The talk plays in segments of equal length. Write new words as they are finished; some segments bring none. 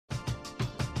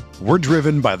We're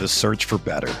driven by the search for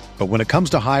better. But when it comes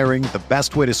to hiring, the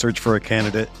best way to search for a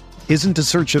candidate isn't to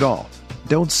search at all.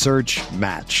 Don't search,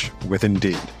 match with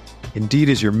Indeed. Indeed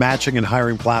is your matching and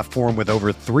hiring platform with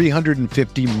over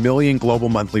 350 million global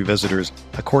monthly visitors,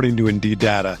 according to Indeed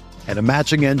data, and a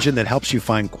matching engine that helps you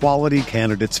find quality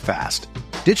candidates fast.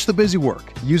 Ditch the busy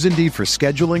work. Use Indeed for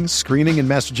scheduling, screening, and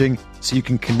messaging so you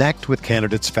can connect with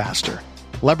candidates faster.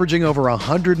 Leveraging over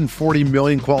 140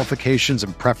 million qualifications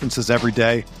and preferences every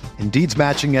day, Indeed's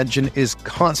matching engine is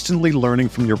constantly learning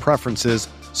from your preferences,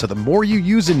 so the more you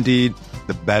use Indeed,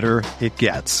 the better it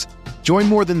gets. Join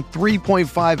more than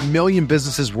 3.5 million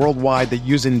businesses worldwide that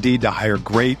use Indeed to hire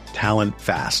great talent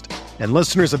fast. And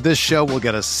listeners of this show will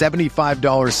get a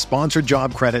 $75 sponsored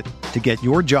job credit to get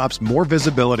your jobs more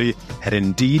visibility at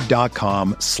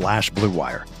Indeed.com/Blue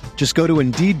Wire. Just go to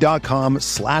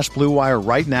Indeed.com/Blue Wire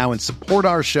right now and support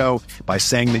our show by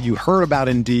saying that you heard about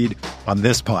Indeed on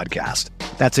this podcast.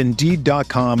 That's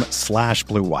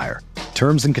Indeed.com/Blue Wire.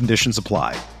 Terms and conditions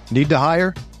apply. Need to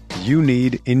hire? You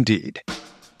need Indeed.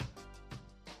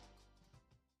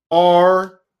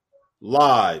 Are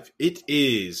live. It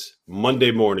is Monday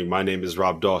morning. My name is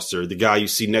Rob Doster. The guy you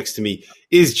see next to me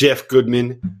is Jeff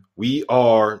Goodman. We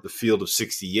are the Field of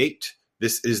 68.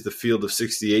 This is the Field of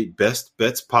 68 Best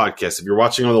Bets podcast. If you're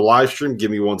watching on the live stream, give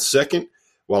me 1 second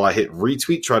while I hit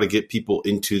retweet, try to get people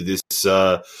into this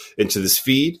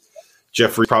feed.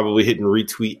 Jeffrey probably hitting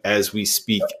retweet as we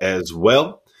speak as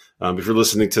well. If you're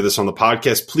listening to this on the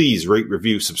podcast, please rate,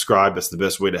 review, subscribe. That's the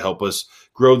best way to help us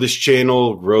grow this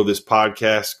channel, grow this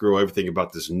podcast, grow everything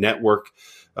about this network.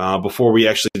 Before we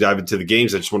actually dive into the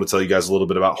games, I just want to tell you guys a little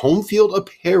bit about Home Field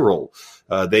Apparel.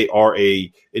 They are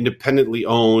a independently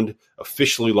owned,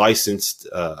 officially licensed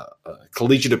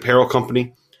collegiate apparel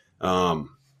company.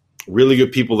 Really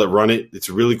good people that run it. It's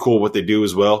really cool what they do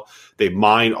as well. They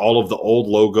mine all of the old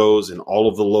logos and all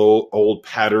of the old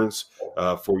patterns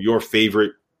for your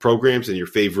favorite programs and your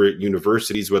favorite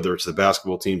universities, whether it's the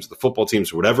basketball teams, the football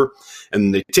teams, or whatever.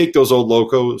 And they take those old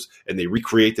logos and they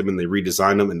recreate them and they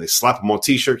redesign them and they slap them on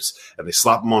t-shirts and they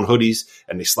slap them on hoodies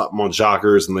and they slap them on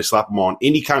joggers and they slap them on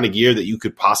any kind of gear that you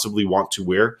could possibly want to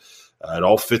wear. It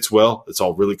all fits well. It's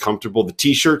all really comfortable. The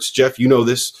t-shirts, Jeff, you know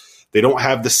this, they don't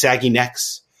have the saggy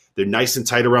necks. They're nice and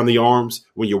tight around the arms.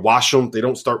 When you wash them, they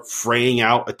don't start fraying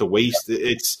out at the waist.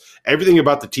 It's everything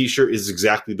about the t-shirt is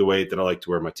exactly the way that I like to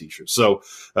wear my t-shirts. So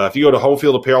if you go to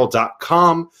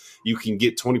homefieldapparel.com, you can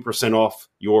get 20% off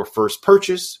your first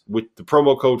purchase with the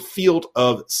promo code FIELD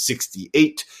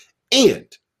of68. And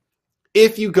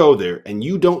if you go there and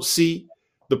you don't see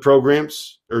the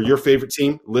programs or your favorite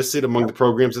team listed among the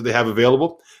programs that they have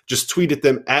available, just tweet at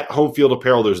them at Homefield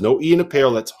Apparel. There's no E in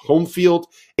apparel. That's Homefield,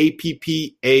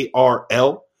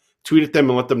 APPARL. Tweet at them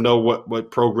and let them know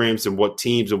what programs and what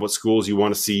teams and what schools you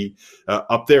want to see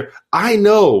up there. I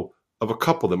know of a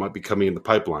couple that might be coming in the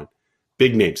pipeline.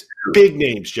 Big names,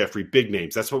 Jeffrey, big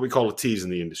names. That's what we call a tease in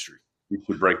the industry. You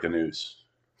should break the news.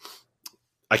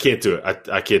 I can't do it.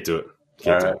 I can't do it.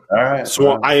 All right.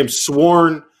 I am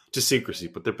sworn to secrecy,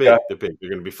 but they're big. Yeah. They're big. They're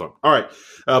going to be fun. All right.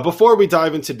 Before we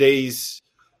dive into today's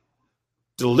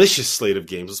delicious slate of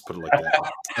games, let's put it like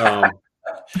that.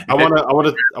 I want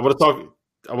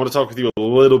to talk with you a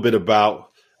little bit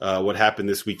about what happened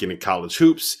this weekend in college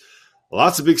hoops.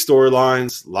 Lots of big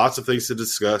storylines, lots of things to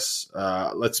discuss.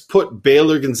 Let's put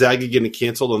Baylor Gonzaga getting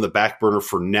canceled on the back burner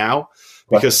for now,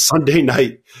 because Sunday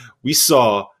night we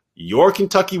saw your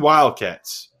Kentucky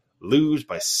Wildcats lose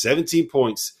by 17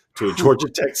 points to a Georgia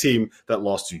Tech team that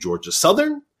lost to Georgia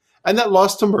Southern and that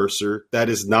lost to Mercer. That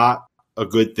is not a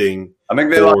good thing. I think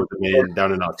they lost the man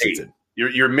down in Lexington.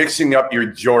 You're mixing up your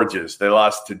Georgias. They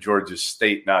lost to Georgia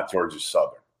State, not Georgia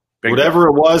Southern. Whatever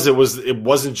it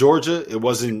wasn't Georgia. It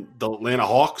wasn't the Atlanta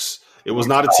Hawks. It was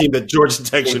not a team that Georgia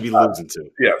Tech should be losing to.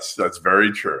 Yes, that's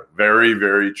very true. Very,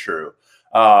 very true.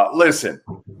 Listen,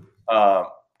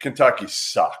 Kentucky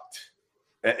sucked.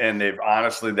 And they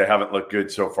haven't looked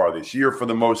good so far this year for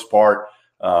the most part.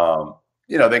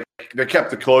 They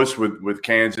kept it close with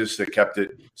Kansas. They kept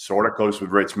it sort of close with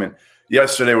Richmond.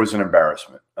 Yesterday was an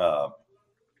embarrassment.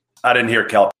 I didn't hear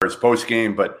Calipari's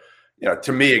postgame, but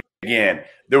to me, again,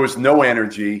 there was no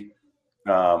energy.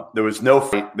 There was no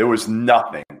fight. There was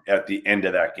nothing at the end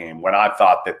of that game when I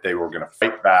thought that they were going to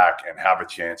fight back and have a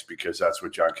chance, because that's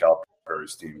what John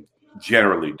Calipari's team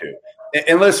generally do.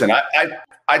 And listen,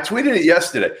 I tweeted it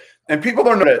yesterday, and people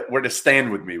don't know where to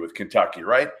stand with me with Kentucky,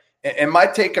 right? And my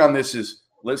take on this is,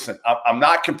 listen, I'm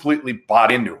not completely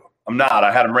bought into them. I'm not.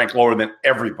 I had them ranked lower than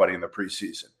everybody in the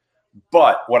preseason.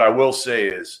 But what I will say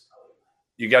is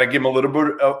you got to give them a little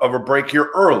bit of a break here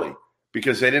early,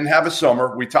 because they didn't have a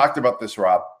summer. We talked about this,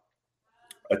 Rob.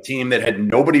 a team that had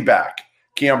nobody back.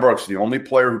 Keon Brooks, the only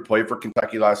player who played for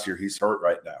Kentucky last year, he's hurt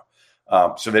right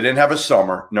now. So they didn't have a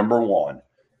summer, number one.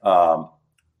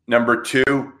 Number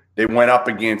two, they went up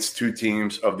against two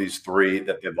teams of these three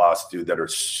that they've lost to that are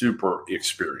super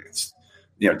experienced.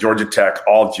 Georgia Tech,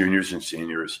 all juniors and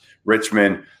seniors.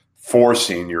 Richmond, 4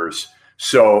 seniors.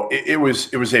 So it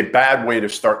was a bad way to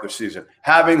start the season.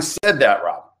 Having said that,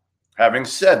 Rob,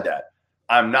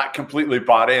 I'm not completely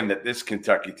bought in that this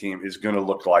Kentucky team is going to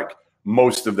look like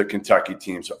most of the Kentucky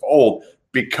teams of old,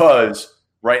 because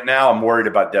right now I'm worried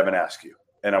about Devin Askew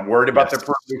and I'm worried about their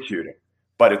perimeter shooting.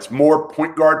 But it's more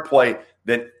point guard play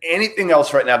than anything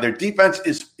else right now. Their defense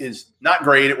is not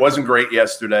great. It wasn't great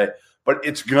yesterday, but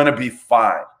it's going to be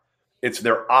fine. It's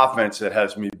their offense that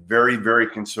has me very, very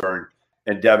concerned,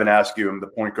 and Devin Askew in the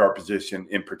point guard position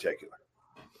in particular.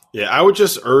 Yeah, I would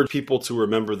just urge people to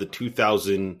remember the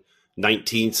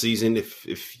 2019 season.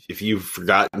 If you've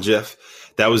forgotten, Jeff,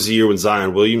 that was the year when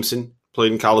Zion Williamson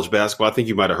played in college basketball. I think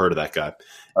you might have heard of that guy.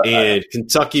 And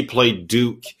Kentucky played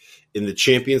Duke in the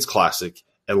Champions Classic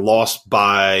and lost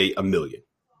by 1 million,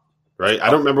 right?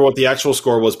 I don't remember what the actual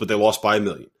score was, but they lost by 1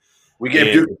 million. We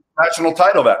gave Duke the national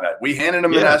title that night. We handed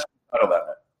them the national title that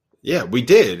night. Yeah, we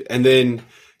did. And then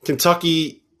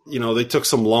Kentucky, they took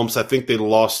some lumps. I think they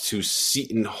lost to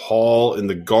Seton Hall in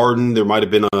the Garden. There might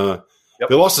have been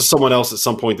they lost to someone else at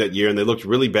some point that year, and they looked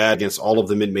really bad against all of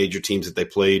the mid-major teams that they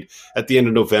played at the end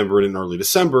of November and in early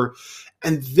December.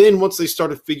 And then once they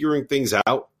started figuring things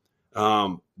out,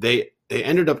 they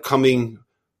ended up coming –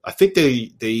 I think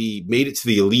they made it to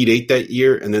the Elite Eight that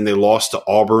year, and then they lost to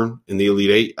Auburn in the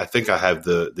Elite Eight. I think I have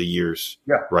the years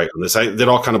right on this. That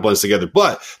all kind of blends together.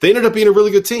 But they ended up being a really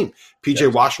good team. P.J.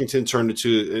 Washington turned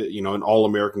into an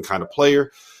All-American kind of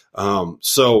player.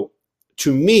 So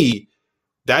to me,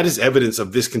 that is evidence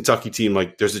of this Kentucky team.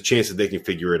 Like, there's a chance that they can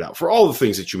figure it out for all the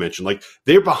things that you mentioned. Like,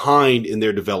 they're behind in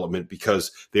their development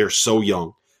because they are so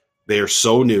young. They are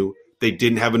so new. They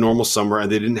didn't have a normal summer,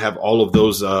 and they didn't have all of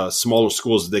those smaller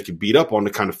schools that they could beat up on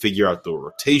to kind of figure out the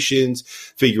rotations,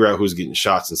 figure out who's getting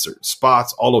shots in certain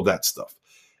spots, all of that stuff.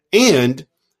 And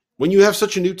when you have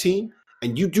such a new team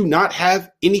and you do not have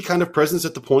any kind of presence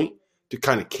at the point to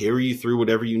kind of carry you through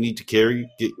whatever you need to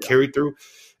get carried through,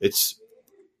 it's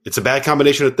a bad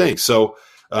combination of things. So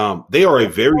they are a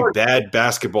very bad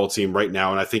basketball team right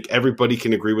now, and I think everybody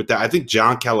can agree with that. I think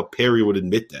John Calipari would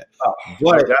admit that.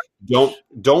 But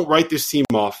don't write this team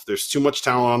off. There's too much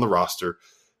talent on the roster.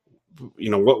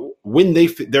 When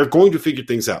they're going to figure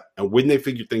things out, and when they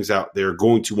figure things out, they're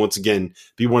going to once again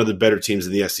be one of the better teams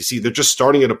in the SEC. They're just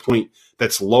starting at a point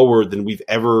that's lower than we've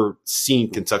ever seen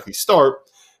Kentucky start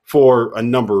for a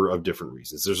number of different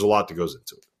reasons. There's a lot that goes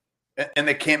into it. And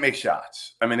they can't make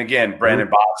shots. I mean, again, Brandon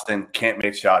Boston can't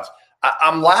make shots.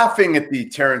 I'm laughing at the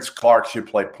Terrence Clark should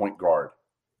play point guard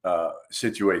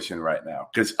situation right now,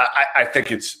 because I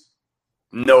think it's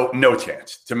no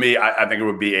chance. To me, I think it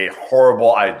would be a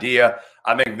horrible idea.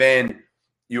 I think then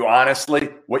you honestly,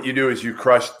 what you do is you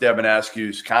crush Devin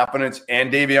Askew's confidence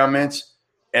and Davion Mintz,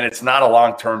 and it's not a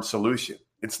long-term solution.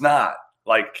 It's not.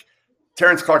 Like,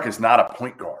 Terrence Clark is not a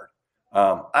point guard.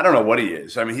 I don't know what he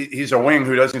is. I mean, he's a wing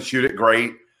who doesn't shoot it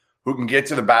great, who can get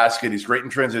to the basket. He's great in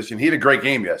transition. He had a great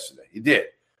game yesterday. He did.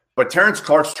 But Terrence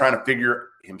Clark's trying to figure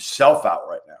himself out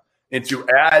right now. And to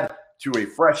add to a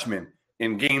freshman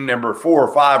in game number 4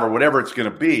 or 5 or whatever it's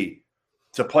going to be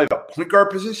to play the point guard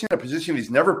position, a position he's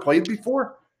never played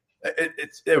before,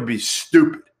 it would be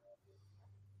stupid.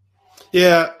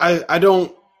 Yeah, I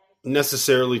don't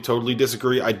necessarily totally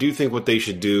disagree. I do think what they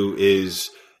should do is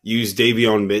use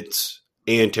Davion Mintz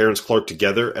and Terrence Clark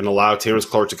together and allow Terrence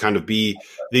Clark to kind of be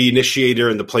the initiator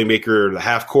and the playmaker in the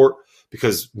half court,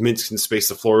 because Mintz can space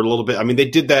the floor a little bit. I mean, they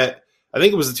did that. I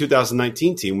think it was the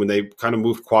 2019 team when they kind of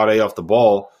moved Quade off the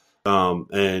ball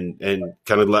and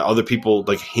kind of let other people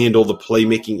like handle the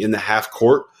playmaking in the half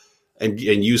court and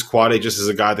use Quade just as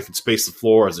a guy that can space the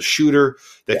floor as a shooter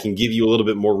that can give you a little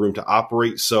bit more room to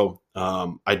operate. So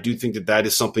I do think that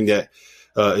is something that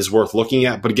is worth looking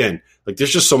at. But again, like,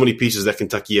 there's just so many pieces that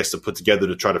Kentucky has to put together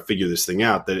to try to figure this thing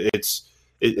out that it's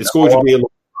going to be a long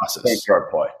process.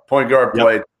 Point guard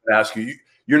play. Askew,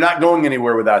 you're not going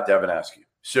anywhere without Devin Askew.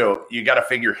 So you got to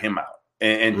figure him out.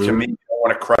 And to me, you don't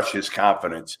want to crush his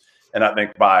confidence. And I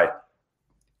think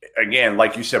again,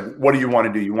 like you said, what do you want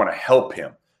to do? You want to help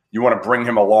him. You want to bring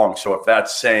him along. So if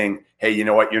that's saying, hey, you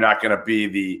know what, you're not going to be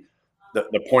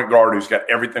the point guard who's got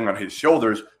everything on his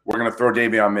shoulders, we're going to throw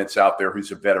Davion Mintz out there,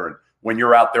 who's a veteran. When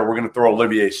you're out there, we're going to throw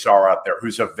Olivier Sarr out there,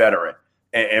 who's a veteran.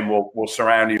 And we'll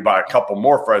surround you by a couple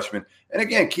more freshmen. And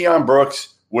again, Keon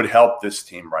Brooks would help this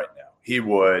team right now. He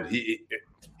would.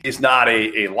 He's not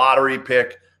a lottery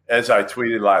pick, as I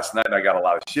tweeted last night, and I got a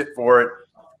lot of shit for it.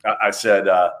 I said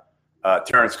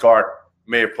Terrence Clark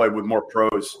may have played with more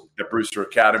pros at Brewster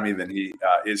Academy than he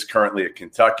is currently at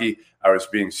Kentucky. I was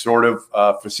being sort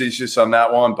of facetious on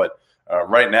that one, but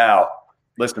right now,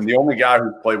 listen, the only guy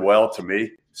who's played well to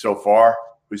me so far,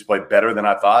 who's played better than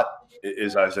I thought,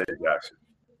 is Isaiah Jackson.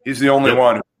 He's the only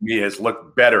one who, to me, has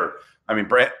looked better. I mean,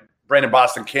 Brandon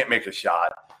Boston can't make a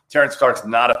shot. Terrence Clark's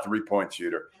not a three-point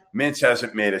shooter. Mintz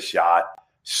hasn't made a shot.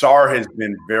 Sarr has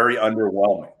been very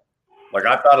underwhelming. Like,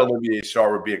 I thought Olivier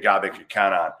Sarr would be a guy they could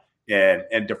count on.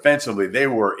 And defensively, they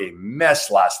were a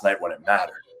mess last night when it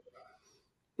mattered.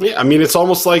 Yeah, I mean, it's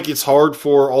almost like it's hard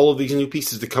for all of these new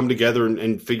pieces to come together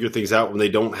and figure things out when they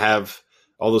don't have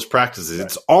all those practices.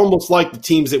 It's almost like the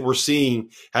teams that we're seeing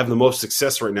have the most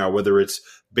success right now, whether it's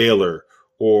Baylor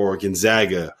or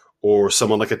Gonzaga or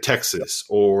someone like a Texas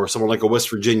or someone like a West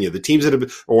Virginia. The teams that have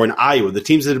been, or in Iowa, the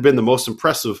teams that have been the most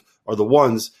impressive are the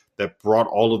ones that brought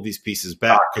all of these pieces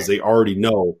back because they already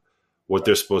know what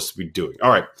they're supposed to be doing. All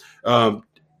right.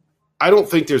 I don't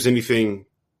think there's anything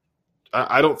 –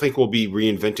 I don't think we'll be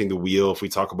reinventing the wheel if we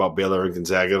talk about Baylor and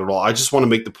Gonzaga at all. I just want to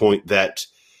make the point that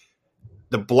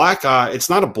the black eye – it's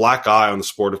not a black eye on the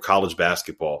sport of college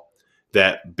basketball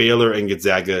that Baylor and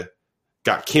Gonzaga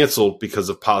got canceled because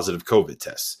of positive COVID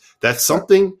tests. That's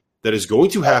something that is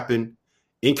going to happen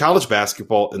in college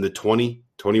basketball in the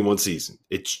 2021 season.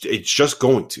 It's just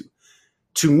going to.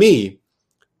 To me,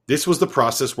 this was the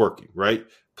process working, right?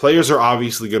 Players are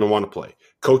obviously going to want to play.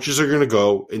 Coaches are going to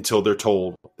go until they're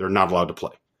told they're not allowed to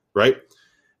play, right?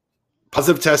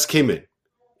 Positive tests came in.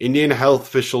 Indiana health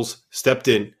officials stepped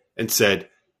in and said,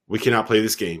 we cannot play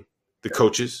this game. The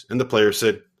coaches and the players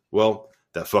said, well,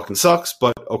 that fucking sucks,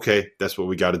 but okay, that's what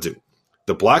we got to do.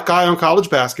 The black eye on college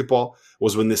basketball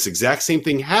was when this exact same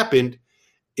thing happened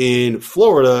in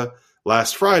Florida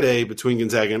last Friday between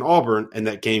Gonzaga and Auburn, and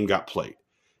that game got played.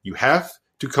 You have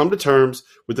to come to terms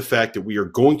with the fact that we are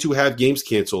going to have games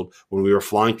canceled when we are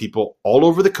flying people all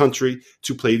over the country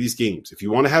to play these games. If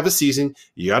you want to have a season,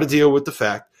 you got to deal with the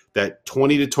fact that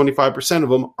 20 to 25% of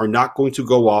them are not going to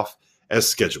go off as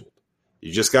scheduled.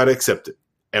 You just got to accept it.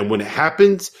 And when it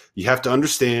happens, you have to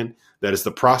understand that is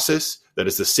the process, that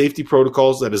is the safety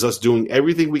protocols, that is us doing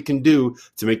everything we can do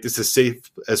to make this as safe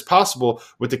as possible,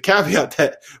 with the caveat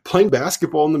that playing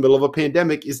basketball in the middle of a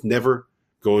pandemic is never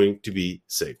going to be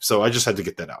safe. So I just had to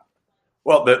get that out.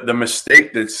 Well, the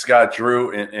mistake that Scott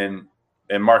Drew and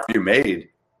Mark Few made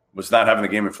was not having the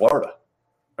game in Florida.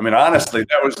 I mean, honestly,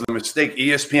 that was the mistake.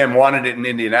 ESPN wanted it in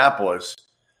Indianapolis,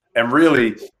 and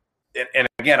really, and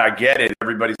again, I get it.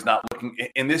 Everybody's not looking,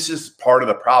 and this is part of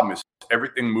the problem is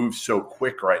everything moves so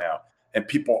quick right now, and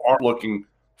people aren't looking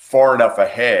far enough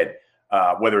ahead,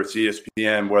 whether it's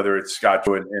ESPN, whether it's Scott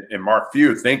Drew and Mark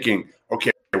Few, thinking,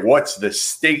 okay, what's the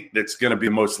state that's going to be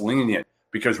the most lenient?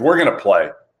 Because we're going to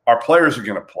play. Our players are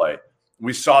going to play.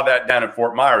 We saw that down in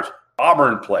Fort Myers.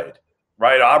 Auburn played,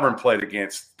 right? Auburn played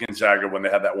against Gonzaga when they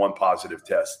had that one positive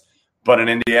test. But in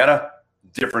Indiana,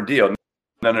 different deal.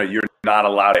 No, you're not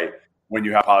allowed to when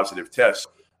you have positive tests.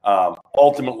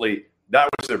 Ultimately, that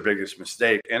was their biggest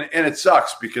mistake. And it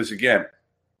sucks because, again,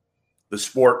 the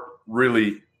sport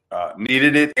really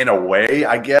needed it in a way,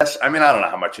 I guess. I mean, I don't know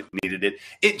how much it needed it.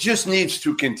 It just needs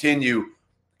to continue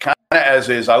kind of as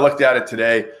is. I looked at it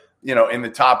today, in the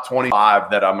top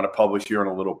 25 that I'm going to publish here in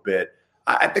a little bit.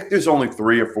 I think there's only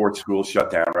 3 or 4 schools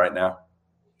shut down right now.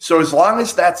 So as long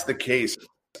as that's the case,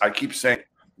 I keep saying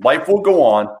life will go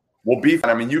on. We'll be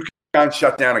fine. I mean, UConn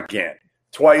shut down again,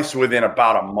 twice within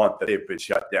about a month that they've been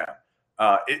shut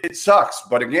down. It sucks.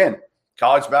 But again,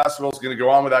 college basketball is going to go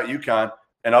on without UConn.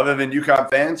 And other than UConn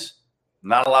fans,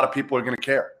 not a lot of people are going to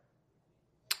care.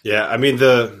 Yeah, I mean,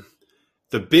 the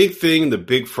big thing, the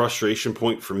big frustration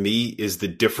point for me is the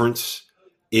difference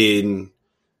in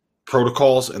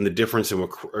protocols and the difference in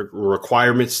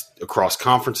requirements across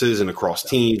conferences and across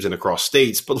teams and across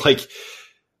states. But,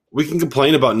 we can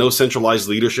complain about no centralized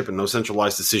leadership and no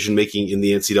centralized decision-making in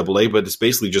the NCAA, but it's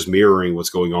basically just mirroring what's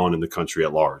going on in the country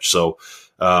at large. So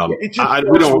we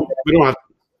don't have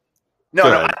 – No.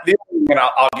 The only thing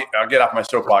I'll get off my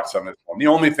soapbox on this one. The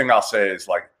only thing I'll say is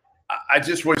I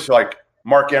just wish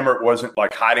Mark Emmert wasn't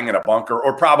hiding in a bunker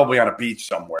or probably on a beach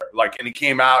somewhere. And he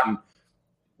came out and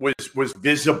was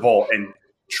visible and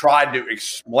tried to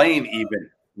explain even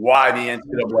why the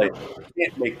NCAA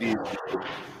can't make these decisions.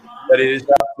 That it is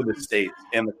up to the states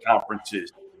and the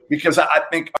conferences, because I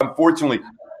think unfortunately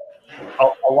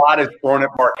a lot is thrown at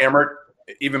Mark Emmert,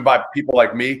 even by people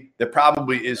like me, that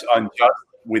probably is unjust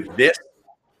with this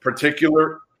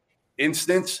particular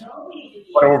instance,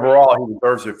 but overall he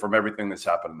deserves it from everything that's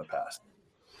happened in the past.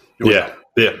 Yeah.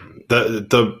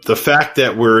 The fact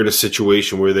that we're in a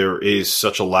situation where there is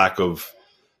such a lack of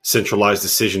centralized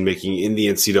decision making in the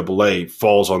NCAA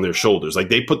falls on their shoulders. Like,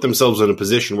 they put themselves in a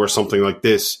position where something like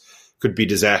this could be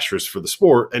disastrous for the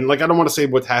sport. And like, I don't want to say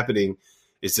what's happening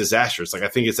is disastrous. Like, I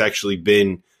think it's actually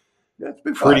been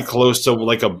pretty close to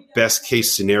like a best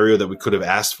case scenario that we could have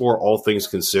asked for, all things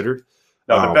considered.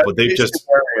 No,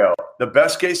 the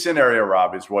best case scenario,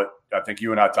 Rob, is what I think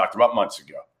you and I talked about months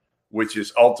ago, which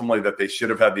is ultimately that they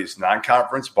should have had these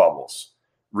non-conference bubbles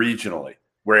regionally,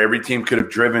 where every team could have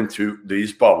driven to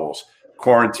these bubbles,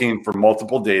 quarantined for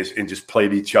multiple days, and just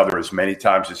played each other as many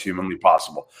times as humanly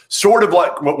possible. Sort of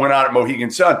like what went on at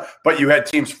Mohegan Sun, but you had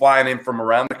teams flying in from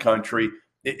around the country.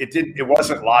 It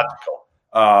wasn't logical.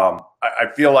 I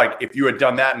feel like if you had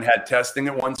done that and had testing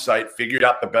at one site, figured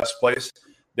out the best place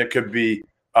that could be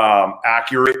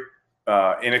accurate,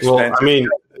 inexpensive. Well, I mean,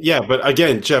 yeah, but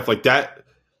again, Jeff, like that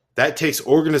takes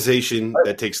organization,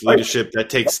 that takes leadership, that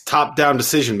takes top-down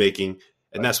decision-making,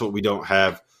 and that's what we don't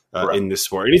have in this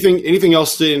sport. Anything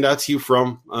else stand out to you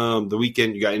from the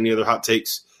weekend? You got any other hot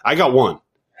takes? I got one.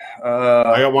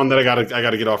 I got one that I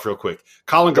gotta get off real quick.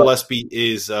 Colin Gillespie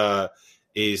is the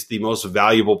most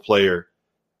valuable player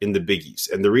in the Big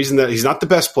East, and the reason that he's not the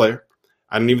best player,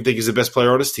 I don't even think he's the best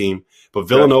player on his team, but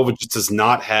Villanova just does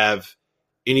not have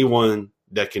anyone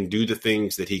that can do the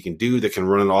things that he can do, that can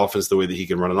run an offense the way that he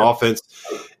can run an offense.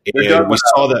 And we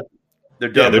saw that they're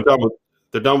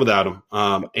done without him.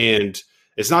 And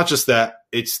it's not just that;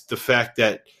 it's the fact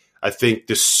that I think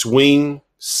the swing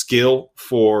skill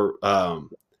for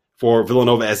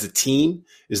Villanova as a team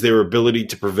is their ability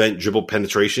to prevent dribble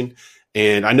penetration.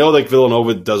 And I know like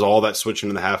Villanova does all that switching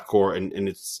in the half court, and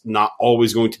it's not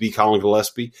always going to be Colin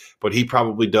Gillespie, but he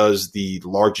probably does the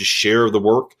largest share of the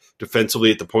work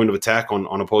defensively at the point of attack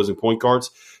on opposing point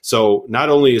guards. So not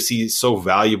only is he so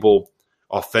valuable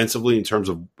offensively in terms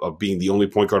of being the only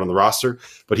point guard on the roster,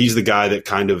 but he's the guy that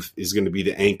kind of is going to be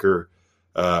the anchor.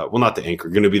 Not the anchor,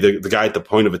 going to be the guy at the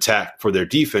point of attack for their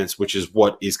defense, which is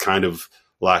what is kind of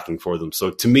lacking for them.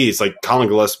 So to me, it's like Colin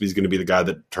Gillespie is going to be the guy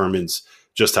that determines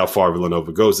just how far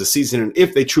Villanova goes this season, and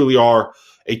if they truly are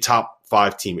a top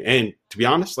 5 team. And to be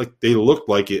honest, like they looked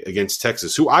like it against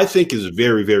Texas, who I think is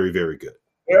very, very, very good.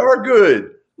 They are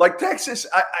good. Like Texas,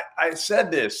 I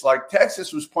said this, like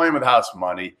Texas was playing with house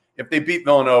money. If they beat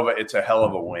Villanova, it's a hell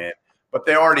of a win. But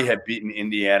they already had beaten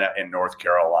Indiana and North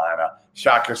Carolina.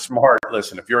 Shaka Smart,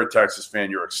 listen, if you're a Texas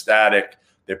fan, you're ecstatic.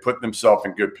 They put themselves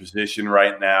in good position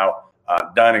right now,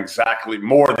 done exactly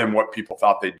more than what people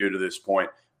thought they'd do to this point.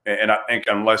 And I think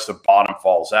unless the bottom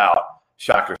falls out,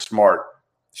 Shaka Smart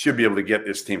should be able to get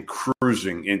this team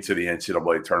cruising into the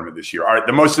NCAA tournament this year. All right,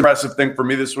 the most impressive thing for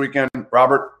me this weekend,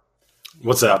 Robert.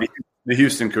 What's that? The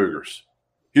Houston Cougars.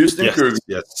 Cougars.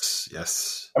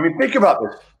 Yes. I mean, think about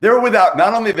this. They're without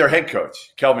not only their head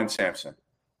coach, Kelvin Sampson,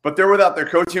 but they're without their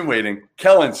coach in waiting,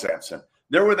 Kellen Sampson.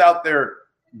 They're without their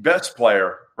best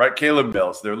player, right, Caleb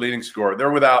Mills, their leading scorer. They're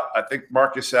without, I think,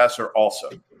 Marcus Sasser also.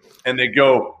 And they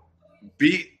go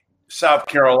beat South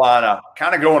Carolina,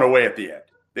 kind of going away at the end.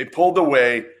 They pulled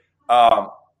away.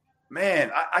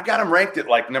 Man, I got them ranked at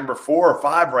like number 4 or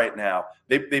 5 right now.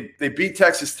 They beat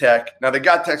Texas Tech. Now, they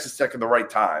got Texas Tech at the right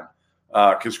time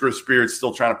because Chris Beard's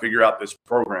still trying to figure out this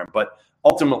program. But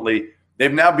ultimately,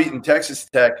 they've now beaten Texas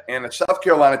Tech and a South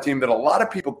Carolina team that a lot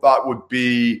of people thought would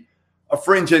be a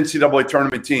fringe NCAA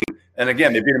tournament team. And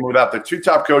again, they beat them without their 2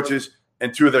 top coaches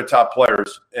and 2 of their top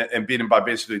players and beat them by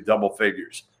basically double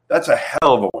figures. That's a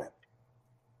hell of a win.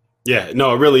 Yeah,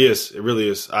 no, it really is. It really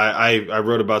is. I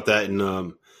wrote about that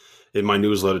in my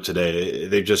newsletter today.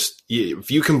 They just, if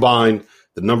you combine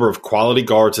the number of quality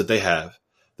guards that they have,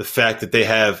 the fact that they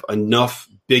have enough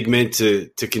big men to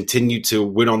continue to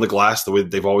win on the glass the way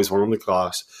that they've always won on the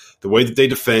glass, the way that they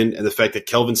defend, and the fact that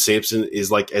Kelvin Sampson is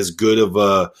like as good of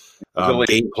a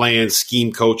game plan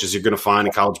scheme coach as you're going to find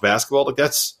in college basketball, like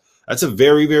that's a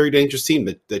very, very dangerous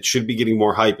team that should be getting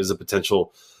more hype as a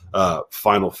potential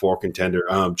Final Four contender.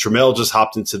 Trammell just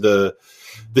hopped into the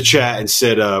chat and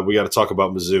said we got to talk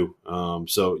about Mizzou.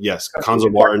 So yes,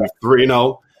 Cuonzo Martin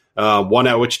 3-0, won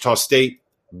at Wichita State,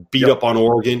 beat up on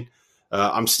Oregon.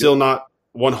 I'm still not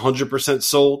 100%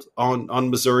 sold on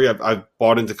Missouri. I've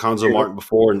bought into Cuonzo Martin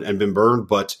before and been burned,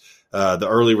 but the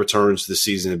early returns this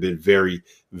season have been very,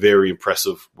 very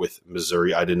impressive with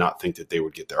Missouri. I did not think that they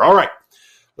would get there. All right.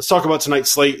 Let's talk about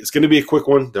tonight's slate. It's going to be a quick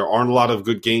one. There aren't a lot of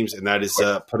good games, and that is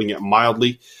putting it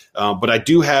mildly. But I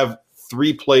do have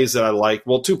 3 plays that I like.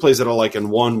 Well, 2 plays that I like,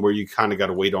 and one where you kind of got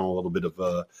to wait on a little bit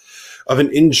of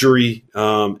an injury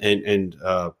and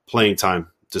playing time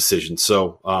decision.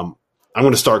 So I'm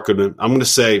going to start, Goodman. I'm going to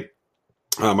say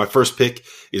my first pick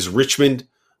is Richmond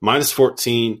minus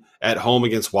 14 at home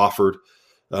against Wofford.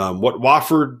 What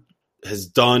Wofford has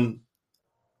done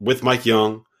with Mike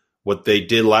Young, what they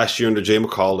did last year under Jay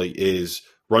McCauley, is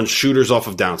run shooters off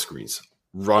of down screens.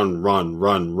 Run.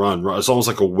 It's almost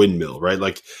like a windmill, right?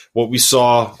 Like what we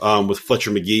saw with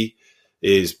Fletcher McGee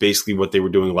is basically what they were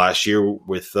doing last year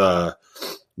with a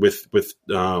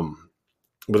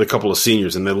couple of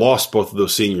seniors, and they lost both of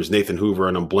those seniors, Nathan Hoover,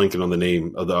 and I'm blanking on the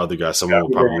name of the other guy. Someone will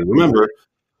probably remember.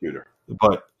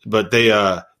 But they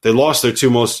lost their two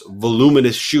most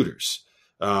voluminous shooters.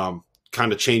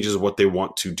 Kind of changes what they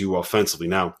want to do offensively.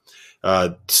 Now,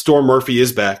 Storm Murphy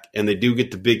is back, and they do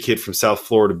get the big kid from South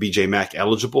Florida, BJ Mack,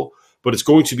 eligible. But it's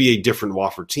going to be a different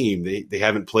Wofford team. They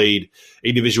haven't played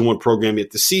a Division I program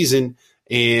yet this season,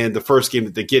 and the first game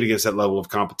that they get against that level of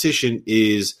competition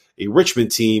is a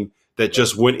Richmond team that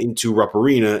just went into Rupp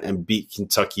Arena and beat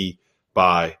Kentucky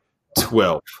by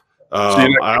 12.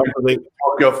 I don't think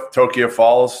Tokyo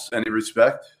Falls, any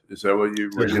respect? Is that what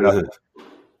you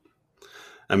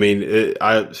I mean,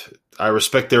 I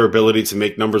respect their ability to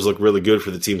make numbers look really good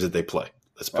for the teams that they play.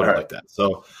 Let's put it like that.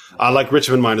 So I like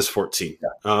Richmond minus 14. Yeah,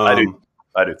 I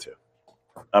do too.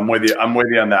 I'm with you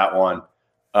on that one.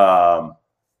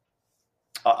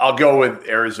 I'll go with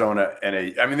Arizona I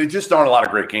mean, there just aren't a lot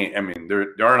of great games. I mean, there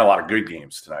aren't a lot of good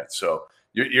games tonight. So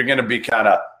you're going to be kind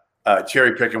of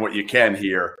cherry picking what you can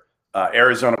here.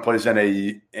 Arizona plays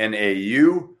NAU.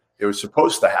 It was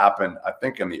supposed to happen, I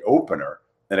think, in the opener,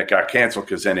 and it got canceled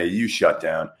because NAU shut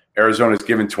down. Arizona's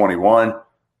given 21.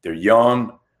 They're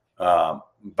young,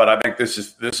 but I think this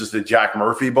is the Jack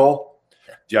Murphy Bowl.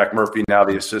 Jack Murphy, now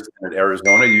the assistant at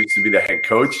Arizona, used to be the head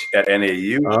coach at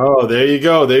NAU. Oh, there you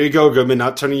go, Goodman.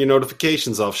 Not turning your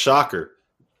notifications off. Shocker.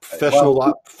 Professional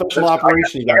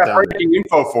operation you got down breaking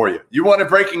info for you. You wanted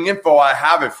breaking info, I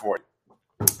have it for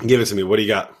you. Give it to me. What do you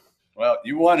got? Well,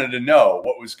 you wanted to know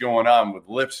what was going on with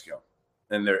Lipscomb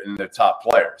and their top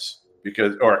players,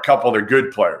 or a couple of their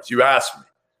good players. You asked me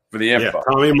for the info. Yeah,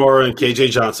 Tommy Moore and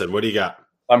KJ Johnson. What do you got?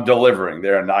 I'm delivering.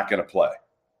 They're not going to play.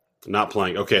 Not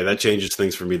playing. Okay, that changes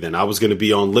things for me then. I was going to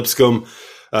be on Lipscomb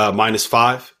minus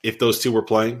 5 if those two were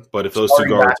playing, but if those two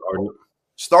guards are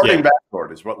starting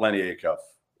backcourt is what Lenny Acuff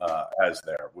has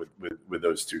there with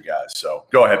those two guys. So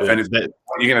go ahead, finish. You're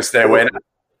going to stay away now?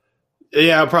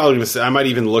 Yeah, I'm probably going to say I might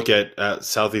even look at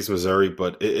Southeast Missouri,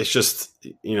 but it's just,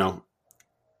 the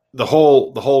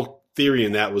whole theory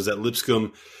in that was that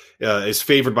Lipscomb is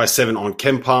favored by 7 on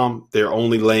KenPom. They're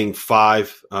only laying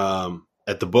 5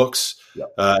 at the books.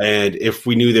 Yep. And if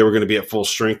we knew they were going to be at full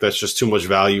strength, that's just too much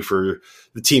value for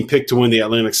the team picked to win the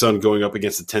Atlantic Sun going up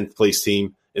against the 10th place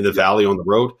team in the Valley on the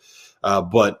road.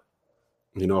 But,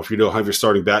 if you don't have your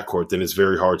starting backcourt, then it's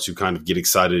very hard to kind of get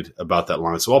excited about that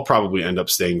line. So I'll probably end up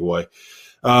staying away.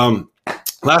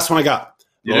 Last one I got.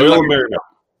 You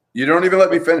don't even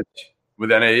let me finish with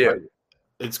NAU.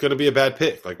 It's going to be a bad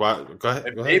pick. Like, why? Go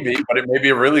ahead. Maybe, but it may be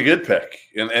a really good pick.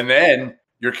 And then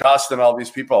you're costing all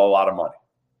these people a lot of money.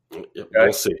 Yep, okay?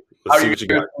 We'll see. Let's see what you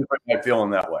got. I'm feeling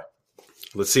that way.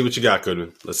 Let's see what you got,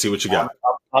 Goodman. Let's see what you got.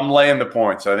 I'm laying the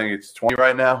points. I think it's 20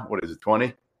 right now. What is it,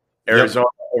 20? Arizona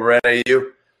over NAU.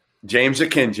 James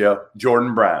Akinjo,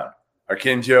 Jordan Brown.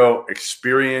 Akinjo,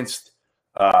 experienced,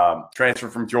 transfer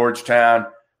from Georgetown.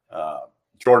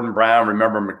 Jordan Brown,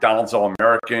 remember, McDonald's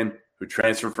All-American, who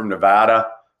transferred from Nevada.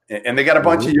 And they got a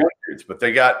bunch of young kids, but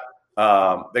they got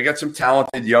some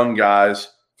talented young guys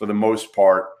for the most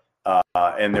part.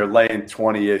 And they're laying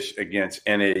 20-ish against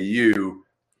NAU,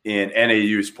 and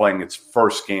NAU is playing its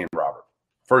first game, Robert.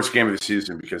 First game of the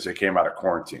season because they came out of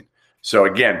quarantine. So,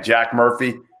 again, Jack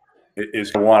Murphy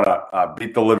is going to want to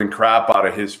beat the living crap out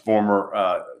of his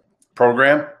former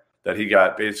program that he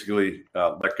got basically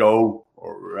let go,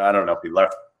 or I don't know if he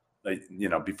left,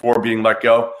 before being let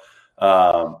go.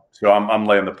 So I'm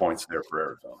laying the points there for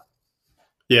Arizona.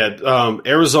 Yeah,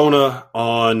 Arizona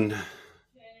on –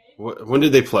 when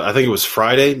did they play? I think it was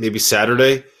Friday, maybe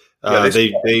Saturday.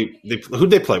 They who'd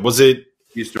they play? Was it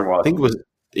Eastern Washington? I think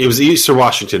it was Eastern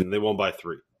Washington. They won by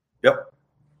 3. Yep.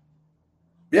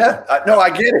 Yeah,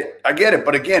 I get it.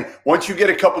 But again, once you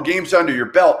get a couple games under your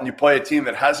belt and you play a team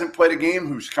that hasn't played a game,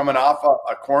 who's coming off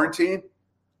a quarantine,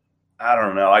 I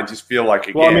don't know. I just feel like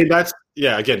well, I mean that's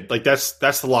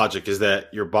the logic is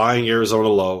that you're buying Arizona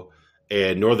low.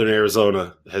 And Northern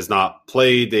Arizona has not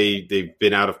played. They've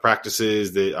been out of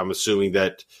practices. I'm assuming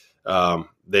that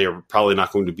they are probably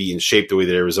not going to be in shape the way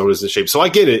that Arizona is in shape. So I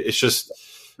get it. It's just,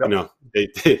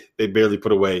 they barely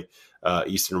put away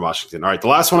Eastern Washington. All right, the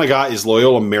last one I got is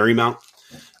Loyola Marymount.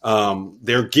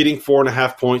 They're getting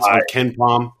 4.5 points on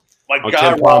KenPom. My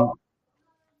guy,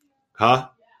 huh?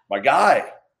 My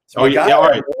guy. Yeah, all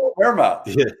right.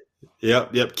 Marymount.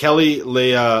 Yep. Kelly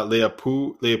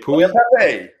Leapui.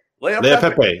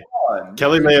 Leaupepe.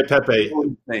 Kelly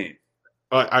Leaupepe. Name.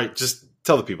 All right, just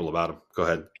tell the people about him. Go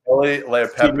ahead. Kelly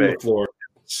Leaupepe,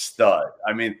 stud.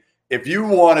 I mean, if you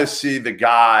want to see the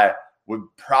guy with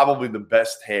probably the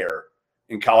best hair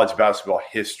in college basketball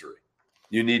history,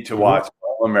 you need to watch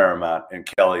Loyola Marymount and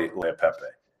Kelly Leaupepe.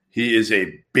 He is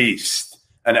a beast,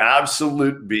 an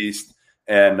absolute beast.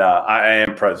 And I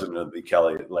am president of the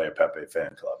Kelly Leaupepe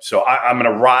fan club. So I'm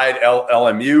going to ride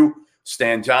LMU,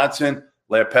 Stan Johnson,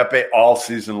 Leaupepe all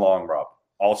season long, Rob.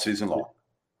 All season long.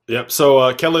 Yep.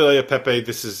 So Kelly Leaupepe,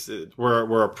 this is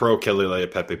we're a pro Kelly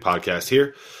Leaupepe podcast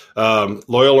here.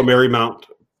 Loyola Marymount,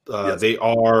 yes.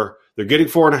 They're getting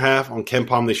 4.5 on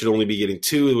KenPom. They should only be getting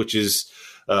 2, which is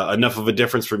enough of a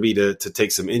difference for me to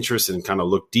take some interest and kind of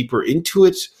look deeper into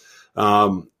it.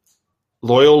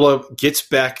 Loyola gets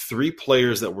back 3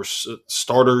 players that were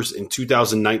starters in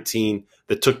 2019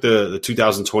 that took the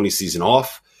 2020 season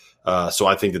off. So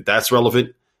I think that's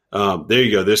relevant. There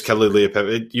you go. There's Kelly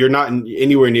Leaupepe. You're not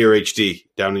anywhere near HD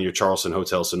down in your Charleston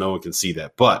hotel, so no one can see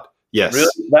that. But yes.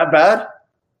 Really? That bad?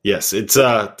 Yes. It's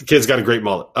the kid's got a great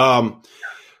mullet.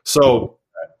 So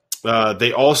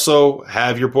they also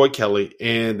have your boy Kelly,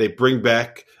 and they bring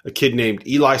back a kid named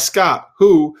Eli Scott,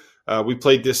 who we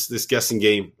played this guessing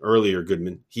game earlier,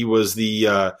 Goodman. He was on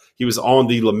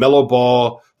the LaMelo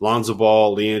Ball, Lonzo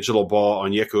Ball, LiAngelo Ball,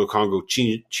 Onyeka Okongwu,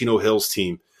 Chino Hills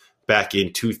team back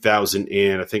in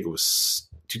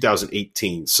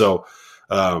 2018. So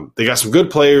they got some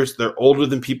good players. They're older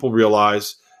than people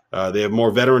realize. They have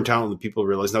more veteran talent than people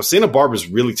realize. Now, Santa Barbara is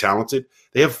really talented.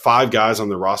 They have 5 guys on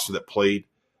their roster that played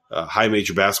high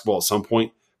major basketball at some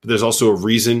point, but there's also a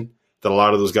reason that a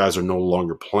lot of those guys are no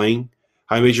longer playing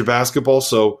high major basketball.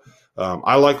 So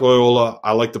I like Loyola.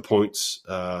 I like the points,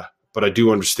 but I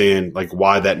do understand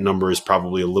why that number is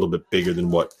probably a little bit bigger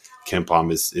than what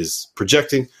KenPom is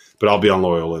projecting. But I'll be on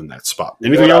Loyola in that spot.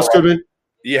 Anything else, Goodman?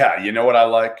 Yeah, you know what I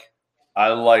like? I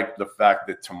like the fact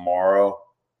that tomorrow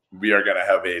we are going to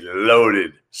have a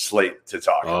loaded slate to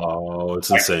talk about. Oh, it's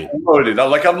insane. Loaded.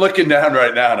 I'm looking down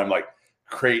right now, and I'm like,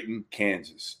 Creighton,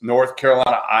 Kansas, North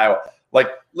Carolina, Iowa.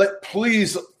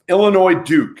 Please, Illinois,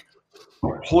 Duke.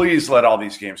 Please let all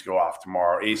these games go off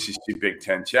tomorrow. ACC Big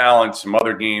Ten Challenge, some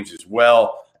other games as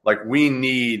well. We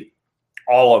need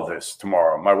all of this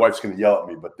tomorrow. My wife's going to yell at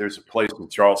me, but there's a place in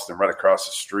Charleston right across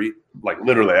the street.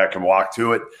 Literally, I can walk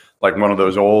to it. One of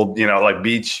those old,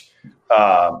 beach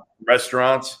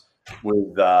restaurants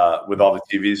with all the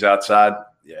TVs outside.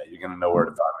 Yeah, you're going to know where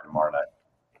to find me tomorrow night.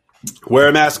 Wear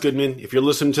a mask, Goodman. If you're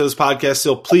listening to this podcast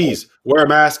still, please wear a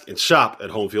mask and shop at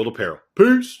Home Field Apparel.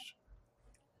 Peace.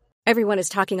 Everyone is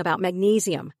talking about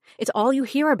magnesium. It's all you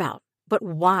hear about. But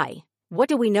why? What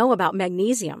do we know about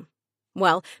magnesium?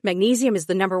 Well, magnesium is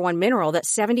the #1 mineral that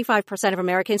 75% of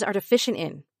Americans are deficient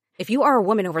in. If you are a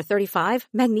woman over 35,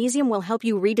 magnesium will help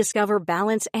you rediscover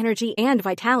balance, energy, and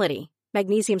vitality.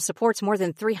 Magnesium supports more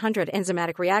than 300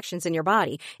 enzymatic reactions in your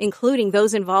body, including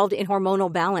those involved in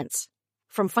hormonal balance.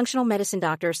 From functional medicine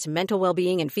doctors to mental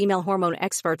well-being and female hormone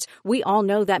experts, we all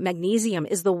know that magnesium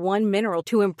is the one mineral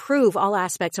to improve all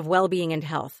aspects of well-being and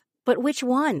health. But which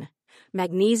one?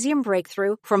 Magnesium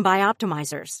Breakthrough from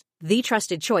Bioptimizers, the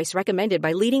trusted choice recommended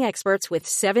by leading experts with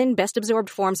 7 best-absorbed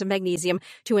forms of magnesium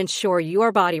to ensure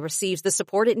your body receives the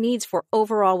support it needs for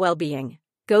overall well-being.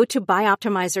 Go to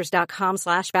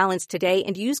bioptimizers.com/balance today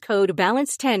and use code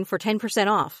BALANCE10 for 10%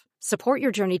 off. Support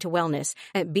your journey to wellness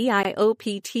at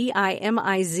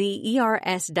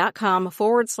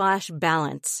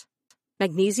bioptimizers.com/balance.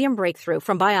 Magnesium Breakthrough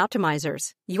from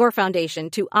Bioptimizers, your foundation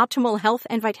to optimal health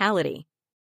and vitality.